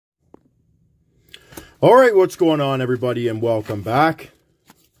All right, what's going on, everybody, and welcome back.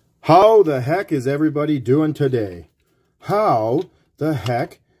 How the heck is everybody doing today? How the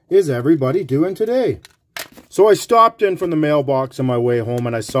heck is everybody doing today? So I stopped in from the mailbox on my way home,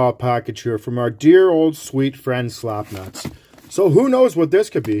 and I saw a package here from our dear old sweet friend SlapNutz. So who knows what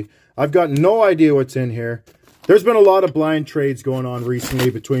this could be? I've got no idea what's in here. There's been a lot of blind trades going on recently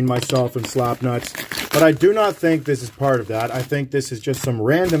between myself and SlapNutz, but I do not think this is part of that. I think this is just some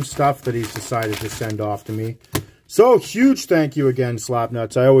random stuff that he's decided to send off to me. So, huge thank you again,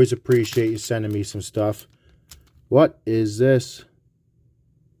 SlapNutz. I always appreciate you sending me some stuff. What is this?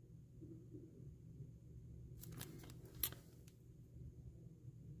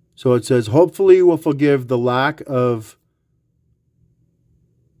 So it says, hopefully you will forgive the lack of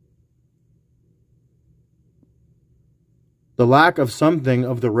something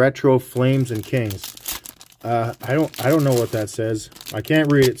of the retro flames and kings. I don't know what that says. I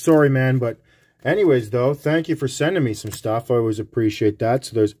can't read it. Sorry, man. But anyways, though, thank you for sending me some stuff. I always appreciate that.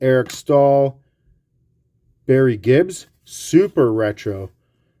 So there's Eric Stahl, Barry Gibbs, super retro.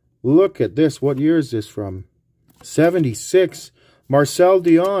 Look at this. What year is this from? 76. Marcel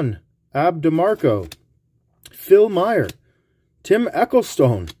Dion, Ab DeMarco, Phil Meyer, Tim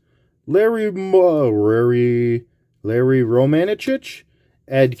Ecclestone, Larry Romanicic,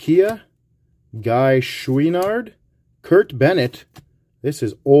 Ed Kia, Guy Chouinard, Kurt Bennett. This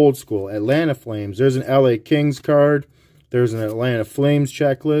is old school. Atlanta Flames. There's an LA Kings card. There's an Atlanta Flames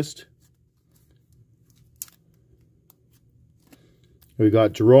checklist. We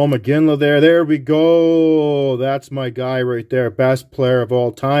got Jerome McGinley there. There we go. That's my guy right there. Best player of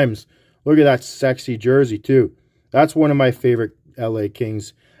all times. Look at that sexy jersey, too. That's one of my favorite LA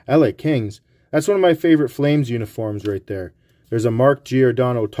Kings. LA Kings. That's one of my favorite Flames uniforms right there. There's a Mark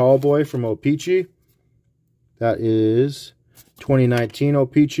Giordano Tallboy from O-Pee-Chee. That is 2019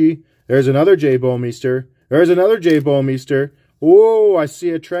 O-Pee-Chee. There's another Jay Bouwmeester. There's another Jay Bouwmeester. Whoa, I see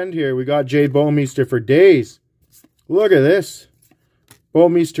a trend here. We got Jay Bouwmeester for days. Look at this.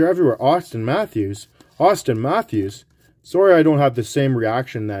 Bouwmeester everywhere. Austin Matthews. Austin Matthews. Sorry I don't have the same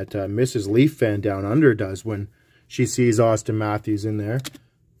reaction that Mrs. Leaf fan down under does when she sees Austin Matthews in there.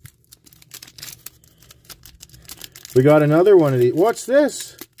 We got another one of these. What's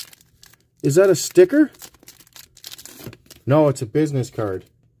this? Is that a sticker? No, it's a business card.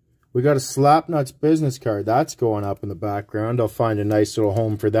 We got a SlapNutz business card. That's going up in the background. I'll find a nice little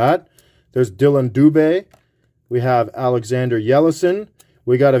home for that. There's Dylan Dubé. We have Alexander Yellison.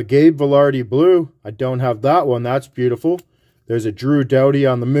 We got a Gabe Velarde blue. I don't have that one. That's beautiful. There's a Drew Doughty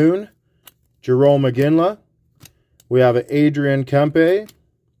on the moon. Jerome McGinley. We have an Adrian Kempe.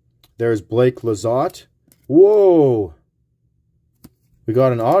 There's Blake Lizotte. Whoa. We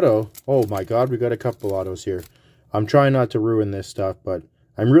got an auto. Oh my God, we got a couple autos here. I'm trying not to ruin this stuff, but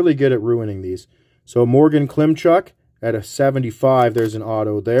I'm really good at ruining these. So Morgan Klimchuk at a 75. There's an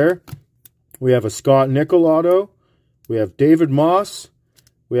auto there. We have a Scott Nickel auto. We have David Moss.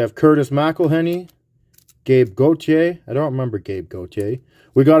 We have Curtis McElhenney. Gabe Gauthier. I don't remember Gabe Gauthier.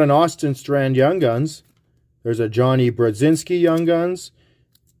 We got an Austin Strand Young Guns. There's a Johnny Brodzinski Young Guns.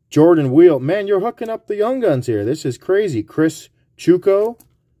 Jordan Wheel. Man, you're hooking up the Young Guns here. This is crazy. Chris Chuko.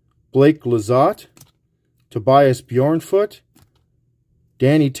 Blake Lizotte. Tobias Bjornfoot.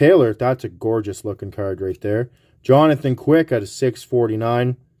 Danny Taylor. That's a gorgeous looking card right there. Jonathan Quick at a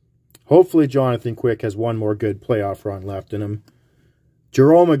 649. Hopefully Jonathan Quick has one more good playoff run left in him.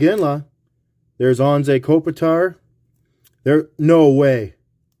 Jerome McGinley. There's Anze Kopitar. No way.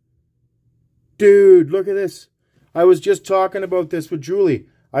 Dude, look at this. I was just talking about this with Julie.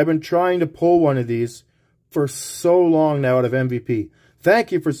 I've been trying to pull one of these for so long now out of MVP.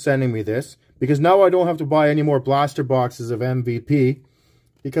 Thank you for sending me this, because now I don't have to buy any more blaster boxes of MVP,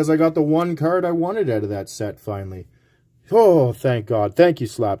 because I got the one card I wanted out of that set finally. Oh, thank God. Thank you,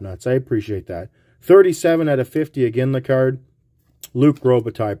 SlapNutz. I appreciate that. 37 out of 50 again, the card. Luc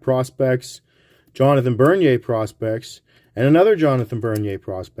Robitaille prospects. Jonathan Bernier prospects. And another Jonathan Bernier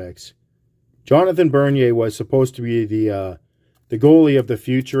prospects. Jonathan Bernier was supposed to be the goalie of the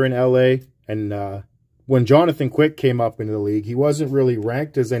future in LA. And when Jonathan Quick came up into the league, he wasn't really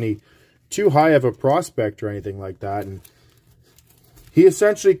ranked as any too high of a prospect or anything like that. And he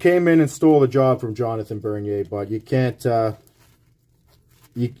essentially came in and stole the job from Jonathan Bernier, but you can't, how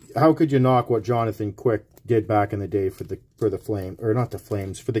could you knock what Jonathan Quick did back in the day for the Flames, or not the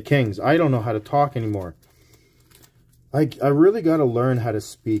Flames, for the Kings? I don't know how to talk anymore. I really got to learn how to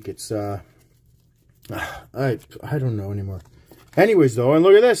speak. It's, I don't know anymore. Anyways, though, and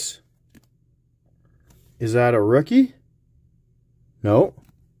look at this. Is that a rookie? No.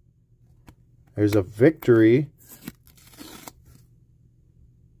 There's a victory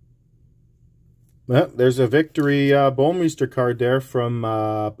Well, there's a Victory Bowmeister card there from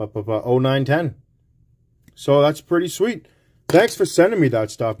 0910. So that's pretty sweet. Thanks for sending me that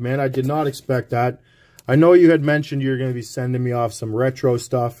stuff, man. I did not expect that. I know you had mentioned you're going to be sending me off some retro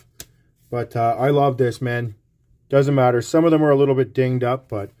stuff. But I love this, man. Doesn't matter. Some of them are a little bit dinged up,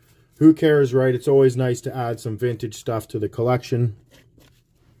 but who cares, right? It's always nice to add some vintage stuff to the collection.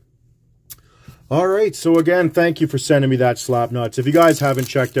 All right, so again, thank you for sending me that, SlapNutz. If you guys haven't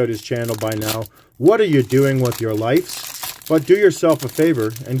checked out his channel by now, what are you doing with your lives? But do yourself a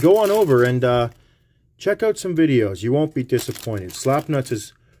favor and go on over and check out some videos. You won't be disappointed. SlapNutz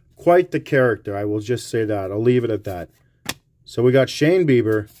is quite the character. I will just say that. I'll leave it at that. So we got Shane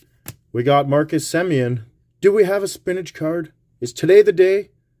Bieber. We got Marcus Semien. Do we have a Spinach card? Is today the day?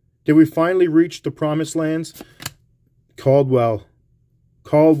 Did we finally reach the promised lands? Caldwell.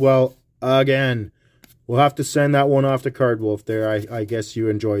 Caldwell again. We'll have to send that one off to Card Wolf there. I guess you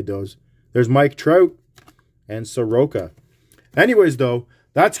enjoyed those. There's Mike Trout and Soroka. Anyways, though,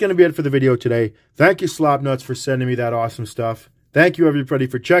 that's going to be it for the video today. Thank you, SlapNutz, for sending me that awesome stuff. Thank you, everybody,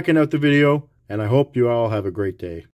 for checking out the video, and I hope you all have a great day.